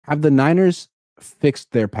Have the Niners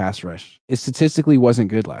fixed their pass rush? It statistically wasn't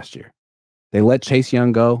good last year. They let Chase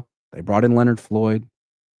Young go. They brought in Leonard Floyd.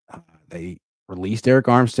 They released Eric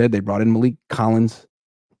Armstead. They brought in Malik Collins.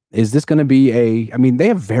 Is this going to be I mean, they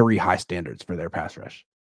have very high standards for their pass rush.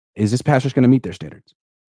 Is this pass rush going to meet their standards?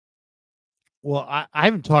 Well, I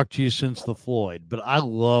haven't talked to you since the Floyd, but I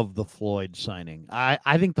love the Floyd signing.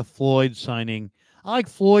 I think the Floyd signing, I like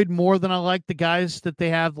Floyd more than I like the guys that they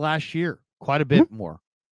had last year, quite a bit more.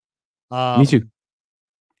 Me too.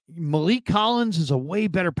 Malik Collins is a way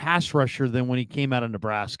better pass rusher than when he came out of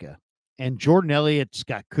Nebraska. And Jordan Elliott's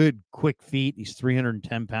got good, quick feet. He's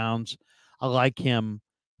 310 pounds. I like him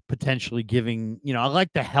potentially giving, I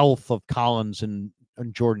like the health of Collins and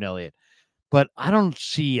Jordan Elliott. But I don't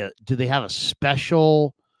see do they have a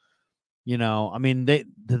special, I mean, do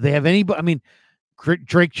they have anybody? I mean,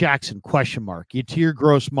 Drake Jackson, question mark. Yatir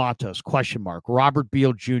Gross-Matos, question mark. Robert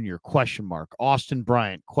Beal Jr., question mark. Austin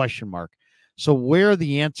Bryant, question mark. So where are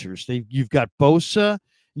the answers? You've got Bosa,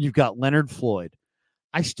 you've got Leonard Floyd.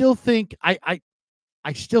 I still think I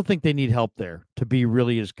still think they need help there to be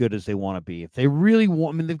really as good as they want to be. If they really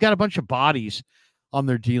want, I mean, they've got a bunch of bodies on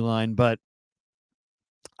their D-line, but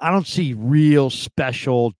I don't see real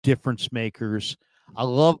special difference makers. I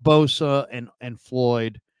love Bosa and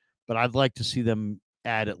Floyd, but I'd like to see them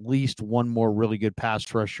add at least one more really good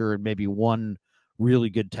pass rusher and maybe one really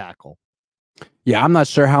good tackle. Yeah, I'm not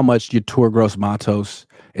sure how much Yatir Gross-Matos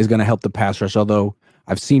is going to help the pass rush, although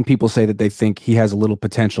I've seen people say that they think he has a little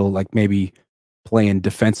potential, like maybe playing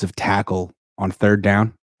defensive tackle on third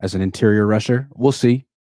down as an interior rusher. We'll see.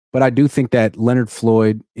 But I do think that Leonard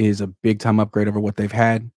Floyd is a big-time upgrade over what they've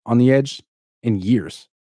had on the edge in years.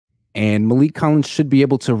 And Malik Collins should be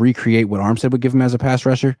able to recreate what Armstead would give him as a pass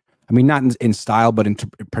rusher. I mean, not in style, but in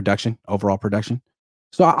production, overall production.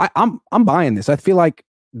 So I'm buying this. I feel like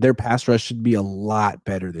their pass rush should be a lot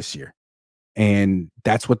better this year. And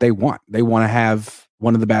that's what they want. They want to have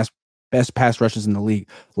one of the best pass rushes in the league.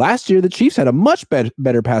 Last year, the Chiefs had a much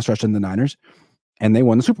better pass rush than the Niners, and they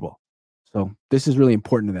won the Super Bowl. So this is really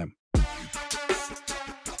important to them.